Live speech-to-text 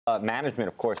Management,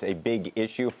 of course, a big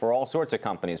issue for all sorts of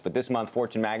companies. But this month,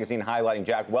 Fortune magazine highlighting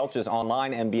Jack Welch's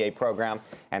online MBA program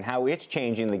and how it's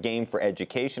changing the game for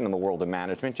education in the world of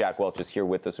management. Jack Welch is here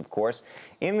with us, of course.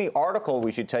 In the article,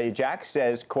 we should tell you, Jack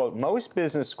says, quote, most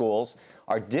business schools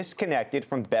are disconnected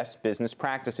from best business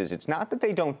practices. It's not that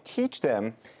they don't teach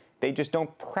them, they just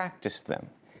don't practice them.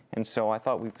 And so I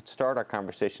thought we could start our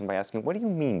conversation by asking, what do you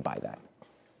mean by that?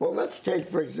 Well, let's take,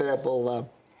 for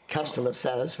example, customer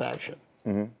satisfaction.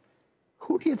 Mm-hmm.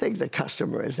 Who do you think the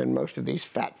customer is in most of these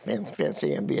fancy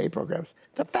MBA programs?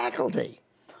 The faculty.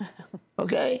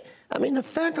 Okay? I mean, the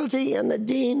faculty and the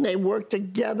dean, they work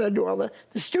together, do all the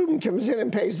student comes in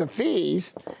and pays the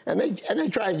fees, and they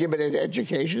try and give it as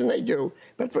education, and they do.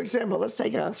 But for example, let's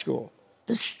take our school.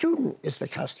 The student is the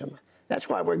customer. That's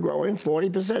why we're growing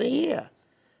 40% a year.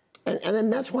 And then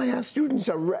that's why our students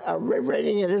are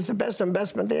rating it as the best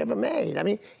investment they ever made. I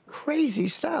mean, crazy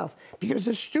stuff. Because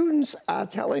the students are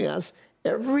telling us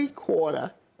every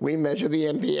quarter we measure the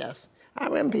NPS.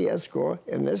 Our NPS score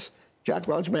in this Jack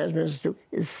Welch Management Institute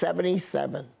is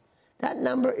 77. That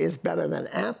number is better than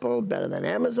Apple, better than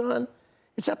Amazon.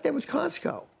 It's up there with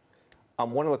Costco.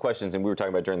 One of the questions, and we were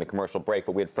talking about during the commercial break,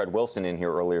 but we had Fred Wilson in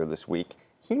here earlier this week.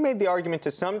 He made the argument to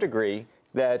some degree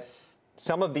that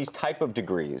some of these type of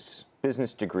degrees,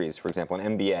 business degrees, for example,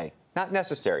 an MBA, not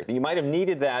necessary. You might have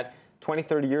needed that 20,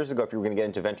 30 years ago if you were going to get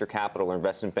into venture capital or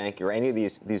investment banking or any of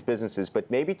these businesses. But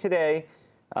maybe today,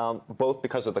 both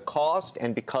because of the cost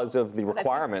and because of the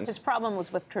requirements. His problem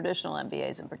was with traditional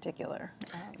MBAs in particular.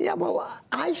 Yeah, well,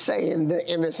 I say in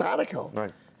this article,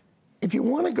 right, if you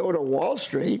want to go to Wall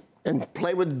Street and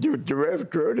play with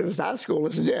derivatives, our school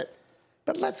isn't it.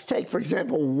 But let's take, for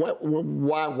example,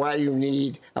 why you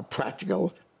need a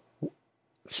practical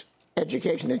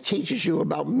education that teaches you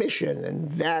about mission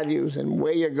and values and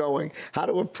where you're going, how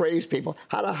to appraise people,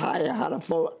 how to hire, how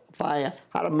to fire,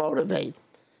 how to motivate.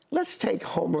 Let's take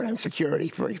Homeland Security,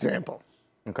 for example.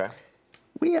 Okay.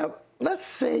 We have, let's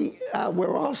say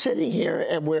we're all sitting here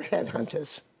and we're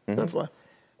headhunters. Mm-hmm.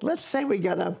 Let's say we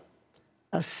got a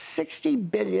 $60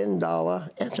 billion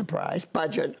enterprise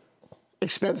budget,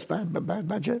 expense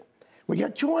budget. We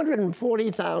got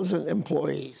 240,000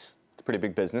 employees. It's a pretty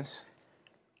big business.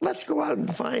 Let's go out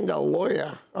and find a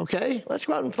lawyer, okay? Let's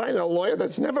go out and find a lawyer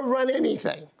that's never run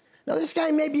anything. Now, this guy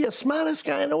may be the smartest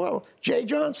guy in the world, Jay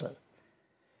Johnson.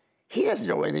 He doesn't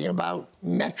know anything about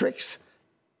metrics,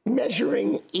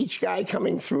 measuring each guy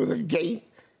coming through the gate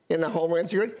in the Homeland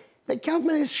Security. The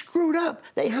government is screwed up.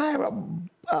 They hire an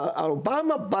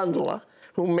Obama bundler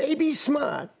who may be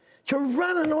smart to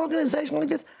run an organization like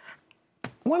this.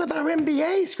 One of our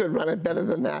MBAs could run it better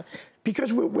than that,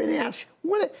 because we'd ask,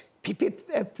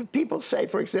 people say,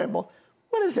 for example,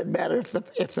 what does it matter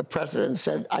if the president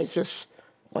said ISIS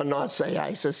or not say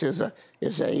ISIS is a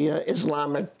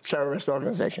Islamic terrorist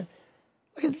organization?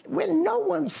 When no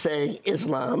one say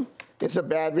Islam is a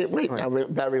bad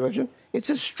religion, it's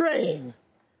a strain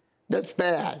that's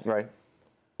bad. Right.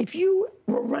 If you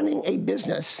were running a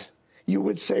business, you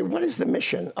would say, what is the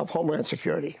mission of Homeland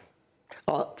Security?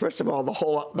 First of all, the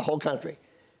whole country.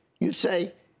 You'd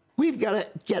say, we've got to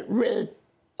get rid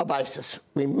of ISIS.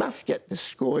 We must get the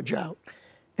scourge out.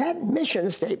 That mission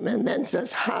statement then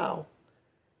says how.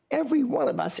 Every one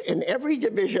of us in every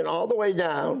division all the way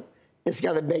down is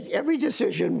got to make every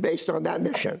decision based on that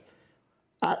mission.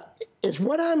 Is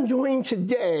what I'm doing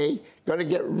today going to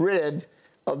get rid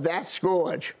of that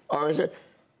scourge? Or is it,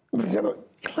 for example,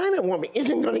 climate warming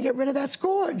isn't going to get rid of that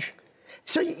scourge?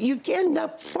 So you end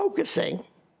up focusing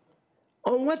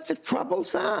on what the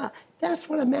troubles are. That's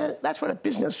what a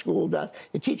business school does.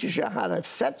 It teaches you how to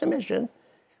set the mission,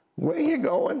 where you're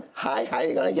going, how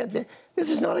you're going to get there. This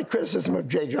is not a criticism of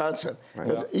Jay Johnson.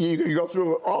 Right. You can go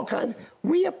through all kinds.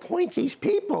 We appoint these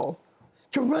people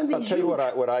to run these. I'll tell you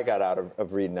what I got out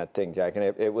of reading that thing, Jack, and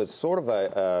it was sort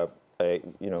of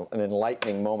an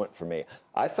enlightening moment for me.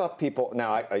 I thought people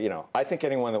I think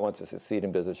anyone that wants to succeed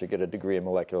in business should get a degree in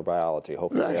molecular biology,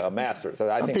 hopefully a master's. So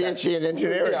I think PhD in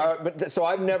engineering. So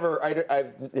I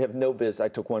have no business. I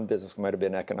took one business, might have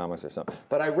been economics or something.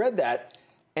 But I read that,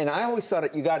 and I always thought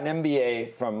that you got an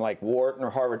MBA from like Wharton or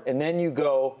Harvard, and then you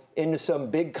go into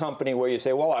some big company where you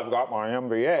say, well, I've got my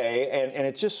MBA, and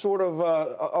it's just sort of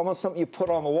almost something you put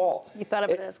on the wall. You thought of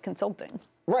it as consulting.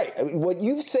 Right. What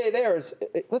you say there is,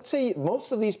 let's say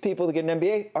most of these people that get an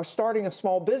MBA are starting a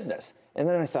small business. And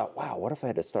then I thought, wow, what if I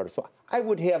had to start a small? I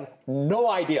would have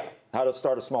no idea how to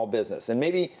start a small business. And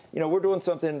maybe, we're doing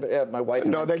something, my wife.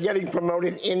 No, they're getting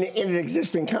promoted in an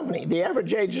existing company. The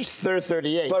average age is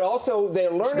 38. But also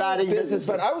they're learning Starting business. business.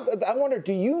 But I wonder,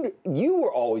 you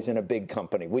were always in a big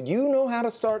company. Would you know how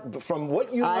to start from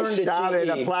what you learned at GE? I started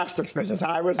a plastics business.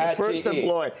 I was the first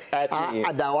employee. At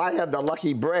GE. Now, I had the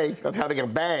lucky break of having a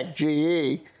bank,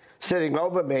 GE, sitting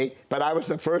over me, but I was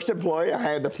the first employee. I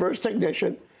had the first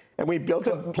technician, and we built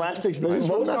a plastics business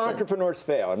from Most nothing. entrepreneurs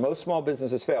fail, and most small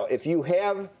businesses fail. If you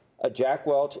have a Jack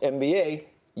Welch MBA,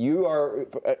 you are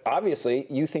obviously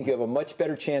you think you have a much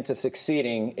better chance of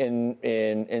succeeding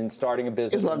in starting a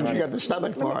business. As long as you got the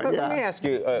stomach for it. Let me ask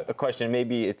you a question.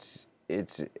 Maybe it's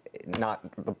not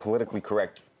the politically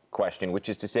correct question, which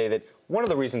is to say that one of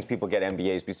the reasons people get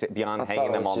MBAs beyond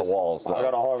hanging them on the walls. I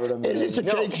got a Harvard MBA. Is it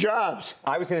to change jobs?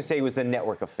 I was going to say it was the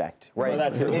network effect, right?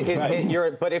 Well,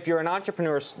 right. But if you're an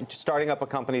entrepreneur starting up a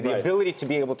company, the ability to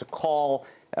be able to call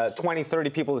 20, 30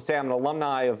 people to say, I'm an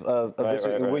alumni of this,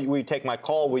 will you take my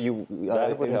call, will you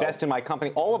invest in my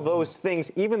company? All of those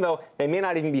things, even though they may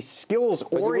not even be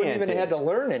skills-oriented. You wouldn't even have to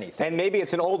learn anything. And maybe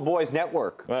it's an old boys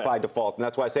network by default, and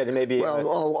that's why I said it may be... Well,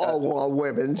 all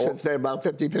women, since they're about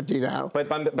 50-50 now.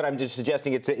 But I'm just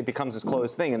suggesting it becomes this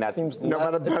closed thing, and that seems... No,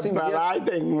 but I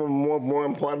think more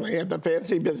importantly, at the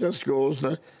fancy business schools,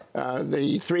 the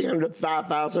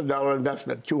 $300,000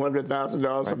 investment,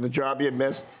 $200,000 of the job you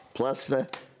missed, plus the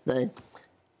thing.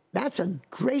 That's a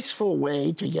graceful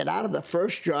way to get out of the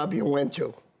first job you went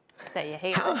to. That you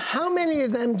hate. How many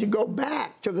of them do go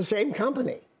back to the same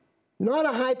company? Not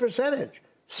a high percentage.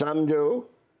 Some do.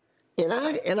 In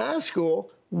our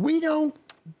school, we don't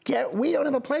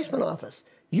have a placement office.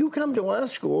 You come to our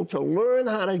school to learn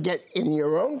how to get in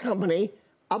your own company,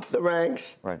 up the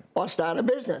ranks, or start a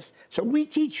business. So we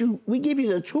teach you, we give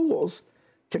you the tools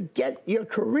to get your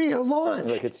career launched.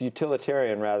 Like it's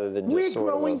utilitarian rather than just of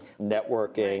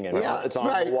networking and it's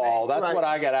on the wall. That's what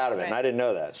I got out of it, and I didn't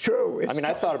know that. It's true. I mean,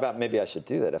 I thought about maybe I should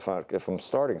do that if I'm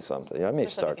starting something. I may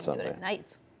start something. At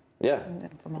night. Yeah.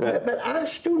 But our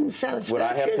student satisfaction Would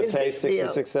I have to pay is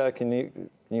 66? Can you?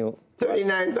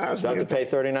 $39,000. Do I have to pay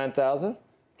 $39,000?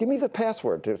 Give me the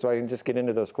password so I can just get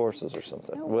into those courses or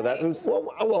something. No Who's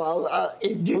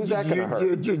that going to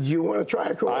hurt? Did you want to try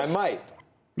a course? I might.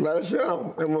 Let us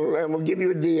know, and we'll give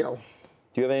you a deal.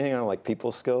 Do you have anything on like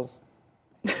people skills?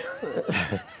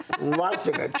 Lots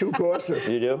of it. 2 courses.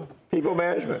 You do? People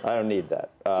management. I don't need that.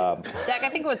 Jack, I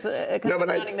think what's kind of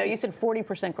astounding, though, you said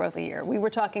 40% growth a year. We were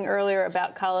talking earlier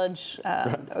about colleges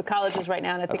right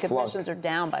now, and I think admissions are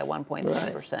down by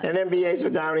 1.3%. And MBAs are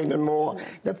down even more.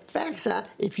 The facts are,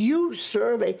 if you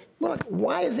survey, look,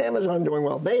 why is Amazon doing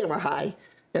well? They have a high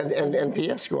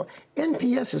NPS score.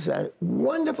 NPS is a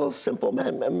wonderful, simple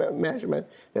measurement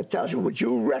that tells you, would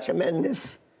you recommend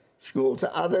this school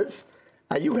to others?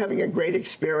 Are you having a great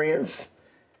experience?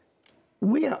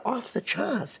 We are off the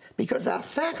charts because our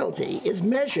faculty is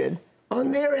measured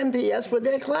on their NPS with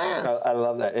their class. I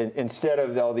love that. Instead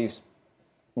of all these,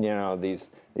 these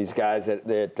guys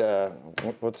that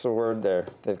what's the word there?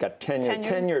 They've got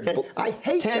tenured. I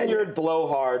hate tenured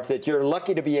blowhards that you're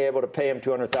lucky to be able to pay them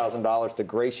 $200,000 to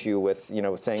grace you with,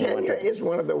 saying tenure you went to. is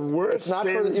one of the worst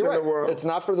sins in the world. It's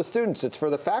not for the students. It's for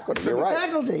the faculty. For the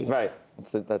faculty. Right.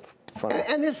 That's funny.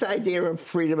 And this idea of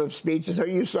freedom of speech is,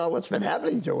 you saw what's been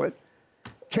happening to it.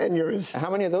 Tenure is. How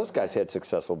many of those guys had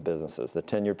successful businesses? The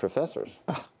tenured professors.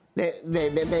 They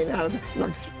now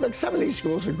look. Some of these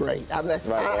schools are great. I'm not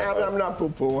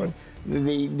poo-pooing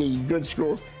the good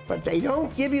schools, but they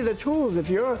don't give you the tools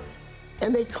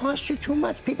and they cost you too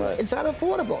much. People, it's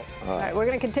unaffordable. All right, we're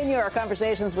going to continue our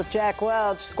conversations with Jack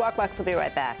Welch. Squawk Box will be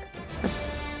right back.